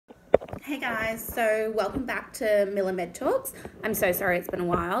Hey guys, so welcome back to Miller Med Talks. I'm so sorry it's been a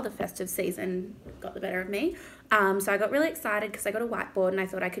while. The festive season got the better of me. So I got really excited because I got a whiteboard and I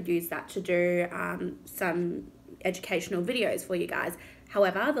thought I could use that to do some educational videos for you guys.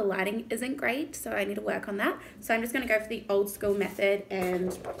 However, the lighting isn't great, so I need to work on that. So I'm just going to go for the old school method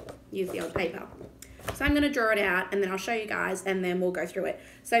and use the old paper. So I'm going to draw it out and then I'll show you guys and then we'll go through it.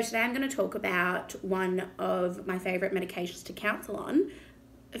 So today I'm going to talk about one of my favourite medications to counsel on.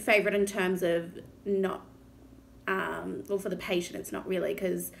 Favorite in terms of not, well, for the patient it's not really,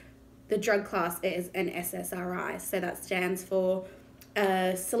 because the drug class is an SSRI, so that stands for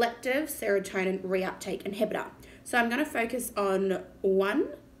selective serotonin reuptake inhibitor. So I'm going to focus on one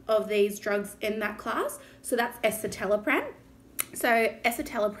of these drugs in that class, so that's Escitalopram. So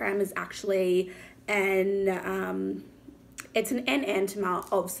Escitalopram is actually it's an enantiomer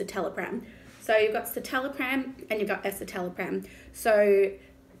of citalopram. So you've got citalopram and you've got Escitalopram. So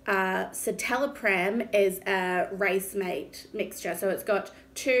citalopram is a racemate mixture, so it's got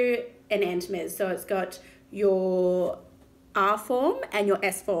two enantiomers, so it's got your R form and your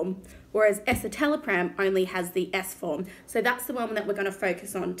S form, whereas escitalopram only has the S form. So that's the one that we're going to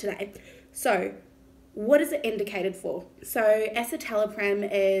focus on today. So what is it indicated for? So escitalopram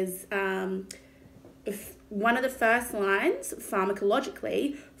is one of the first lines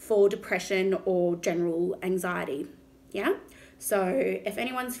pharmacologically for depression or general anxiety. Yeah. So if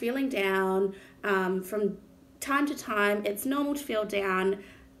anyone's feeling down, from time to time, it's normal to feel down.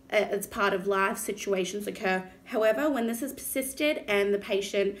 It's part of life, situations occur. However, when this has persisted and the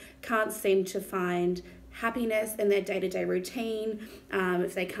patient can't seem to find happiness in their day-to-day routine,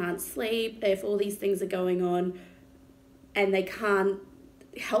 if they can't sleep, if all these things are going on and they can't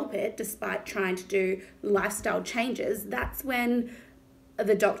help it despite trying to do lifestyle changes, that's when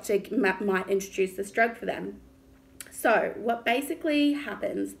the doctor might introduce this drug for them. So what basically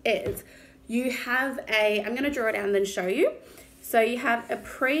happens is you have I'm going to draw it out and then show you. So you have a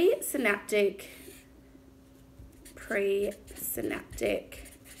presynaptic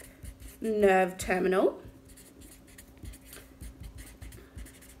nerve terminal.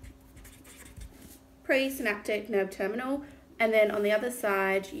 Presynaptic nerve terminal. And then on the other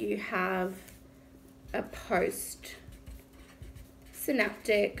side you have a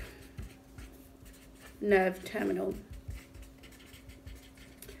postsynaptic nerve terminal.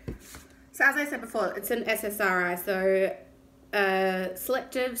 So as I said before, it's an SSRI, so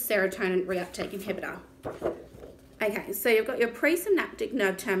selective serotonin reuptake inhibitor. Okay, so you've got your presynaptic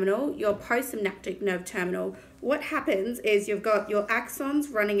nerve terminal, your postsynaptic nerve terminal. What happens is you've got your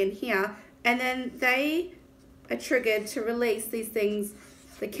axons running in here, and then they are triggered to release these things,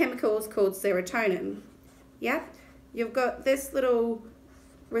 the chemicals called serotonin. Yeah, you've got this little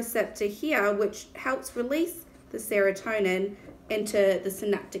receptor here which helps release the serotonin into the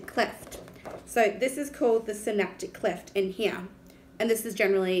synaptic cleft. So this is called the synaptic cleft in here, and this is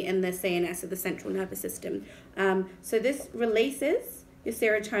generally in the CNS of the central nervous system. So this releases your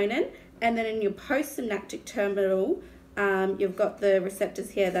serotonin, and then in your postsynaptic terminal you've got the receptors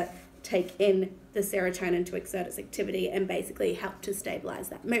here that take in the serotonin to exert its activity and basically help to stabilize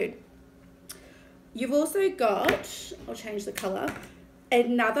that mood. You've also got, I'll change the color,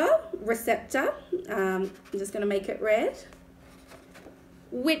 another receptor, I'm just going to make it red,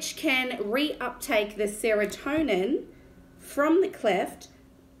 which can reuptake the serotonin from the cleft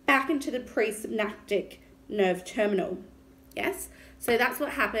back into the presynaptic nerve terminal. Yes, so that's what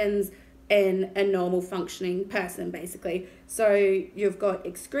happens in a normal functioning person basically. So you've got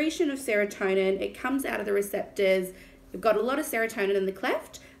excretion of serotonin, it comes out of the receptors, you've got a lot of serotonin in the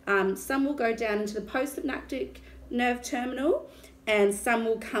cleft, some will go down into the postsynaptic nerve terminal, and some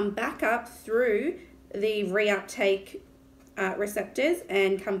will come back up through the reuptake receptors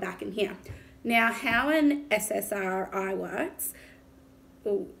and come back in here. Now, how an SSRI works,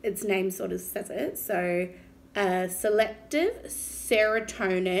 well, its name sort of says it, so selective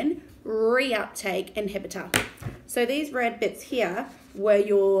serotonin reuptake inhibitor. So these red bits here were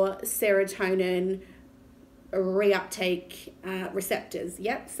your serotonin reuptake receptors.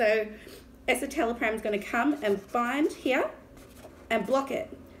 Yep, so escitalopram is going to come and bind here and block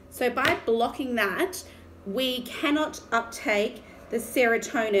it. So by blocking that, we cannot uptake the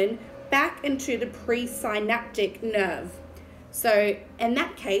serotonin back into the presynaptic nerve. So in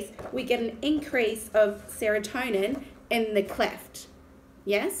that case, we get an increase of serotonin in the cleft.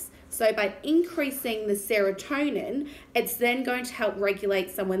 Yes? So by increasing the serotonin, it's then going to help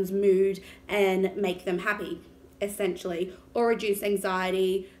regulate someone's mood and make them happy, essentially, or reduce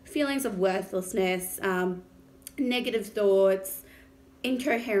anxiety, feelings of worthlessness, negative thoughts,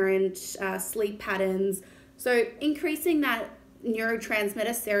 incoherent sleep patterns. So increasing that neurotransmitter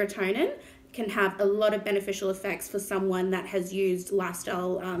serotonin can have a lot of beneficial effects for someone that has used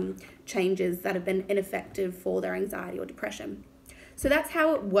lifestyle changes that have been ineffective for their anxiety or depression. So that's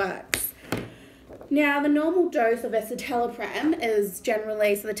how it works. Now, the normal dose of escitalopram is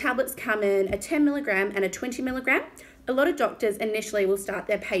generally, so the tablets come in a 10 milligram and a 20 milligram. A lot of doctors initially will start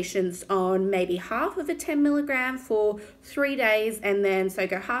their patients on maybe half of a 10 milligram for 3 days, and then so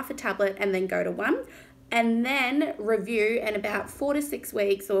go half a tablet and then go to 1. And then review in about 4 to 6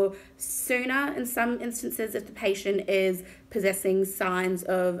 weeks or sooner in some instances if the patient is possessing signs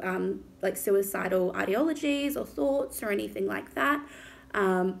of like suicidal ideologies or thoughts or anything like that.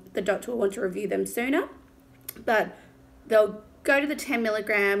 The doctor will want to review them sooner, but they'll go to the 10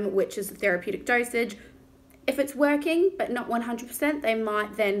 milligram, which is the therapeutic dosage. If it's working but not 100%, they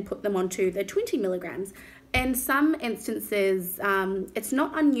might then put them onto the 20 milligrams. In some instances, it's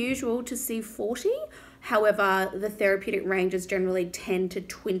not unusual to see 40. However, the therapeutic range is generally 10 to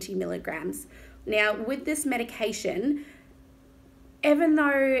 20 milligrams. Now, with this medication, even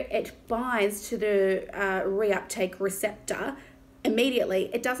though it binds to the reuptake receptor immediately,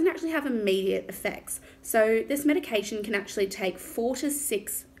 it doesn't actually have immediate effects. So this medication can actually take 4 to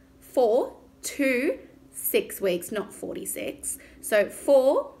 6 weeks, not 46. So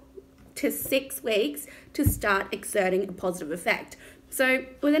 4 to 6 weeks to start exerting a positive effect. So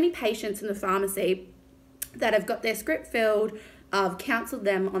with any patients in the pharmacy that have got their script filled, I've counselled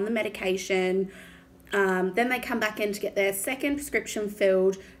them on the medication, then they come back in to get their second prescription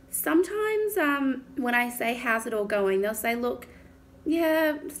filled. Sometimes when I say, how's it all going, they'll say, look,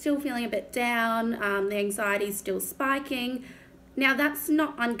 yeah, still feeling a bit down, the anxiety's still spiking. Now that's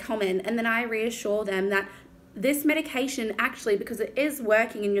not uncommon, and then I reassure them that this medication actually, because it is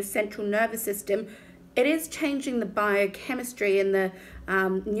working in your central nervous system, it is changing the biochemistry and the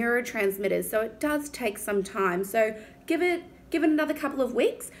neurotransmitters, so it does take some time. So give it another couple of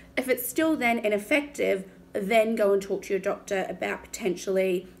weeks. If it's still then ineffective, then go and talk to your doctor about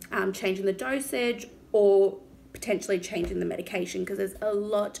potentially changing the dosage or potentially changing the medication, because there's a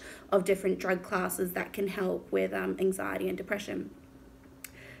lot of different drug classes that can help with anxiety and depression.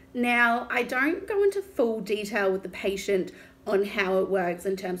 Now, I don't go into full detail with the patient on how it works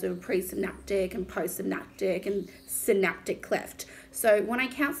in terms of presynaptic and postsynaptic and synaptic cleft. So when I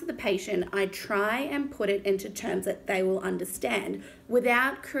counsel the patient, I try and put it into terms that they will understand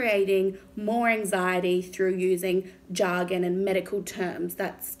without creating more anxiety through using jargon and medical terms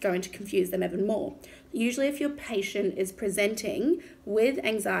that's going to confuse them even more. Usually if your patient is presenting with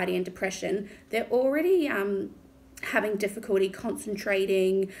anxiety and depression, they're already having difficulty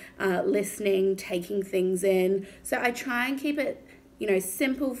concentrating, listening, taking things in. So I try and keep it,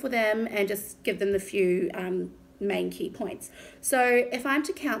 simple for them and just give them the few main key points. So if I'm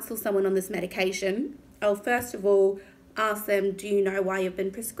to counsel someone on this medication, I'll first of all ask them, do you know why you've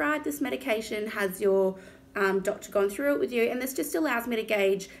been prescribed this medication? Has your doctor gone through it with you? And this just allows me to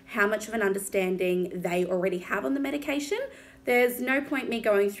gauge how much of an understanding they already have on the medication. There's no point me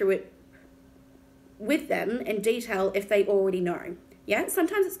going through it with them in detail if they already know. Yeah,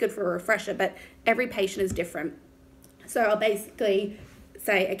 sometimes it's good for a refresher, but every patient is different. So I'll basically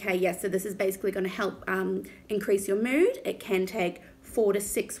say, okay, yes, so this is basically going to help increase your mood. It can take 4 to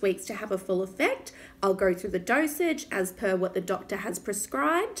 6 weeks to have a full effect. I'll go through the dosage as per what the doctor has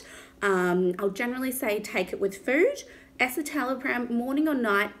prescribed. I'll generally say take it with food. Escitalopram, morning or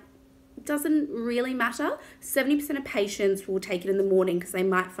night, doesn't really matter. 70% of patients will take it in the morning because they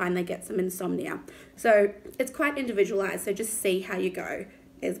might find they get some insomnia. So it's quite individualized, so just see how you go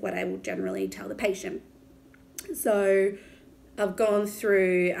is what I will generally tell the patient. So I've gone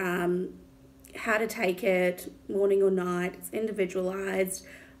through how to take it, morning or night. It's individualized.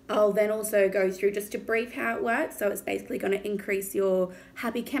 I'll then also go through just to brief how it works. So it's basically going to increase your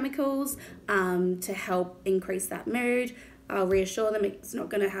happy chemicals to help increase that mood. I'll reassure them it's not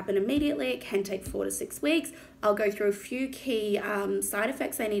going to happen immediately. It can take 4 to 6 weeks. I'll go through a few key side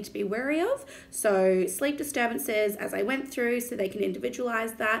effects they need to be wary of. So sleep disturbances, as I went through, so they can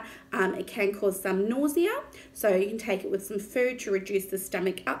individualize that. It can cause some nausea, so you can take it with some food to reduce the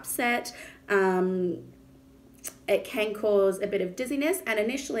stomach upset. It can cause a bit of dizziness, and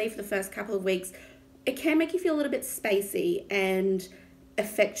initially for the first couple of weeks, it can make you feel a little bit spacey and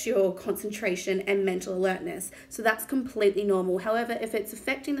affect your concentration and mental alertness. So that's completely normal. However, if it's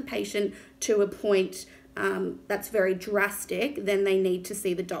affecting the patient to a point that's very drastic, then they need to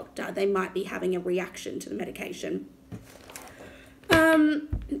see the doctor. They might be having a reaction to the medication.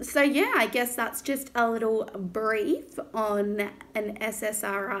 So yeah, I guess that's just a little brief on an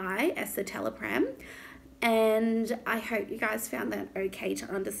SSRI, escitalopram, and I hope you guys found that okay to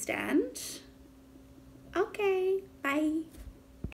understand. Okay, bye.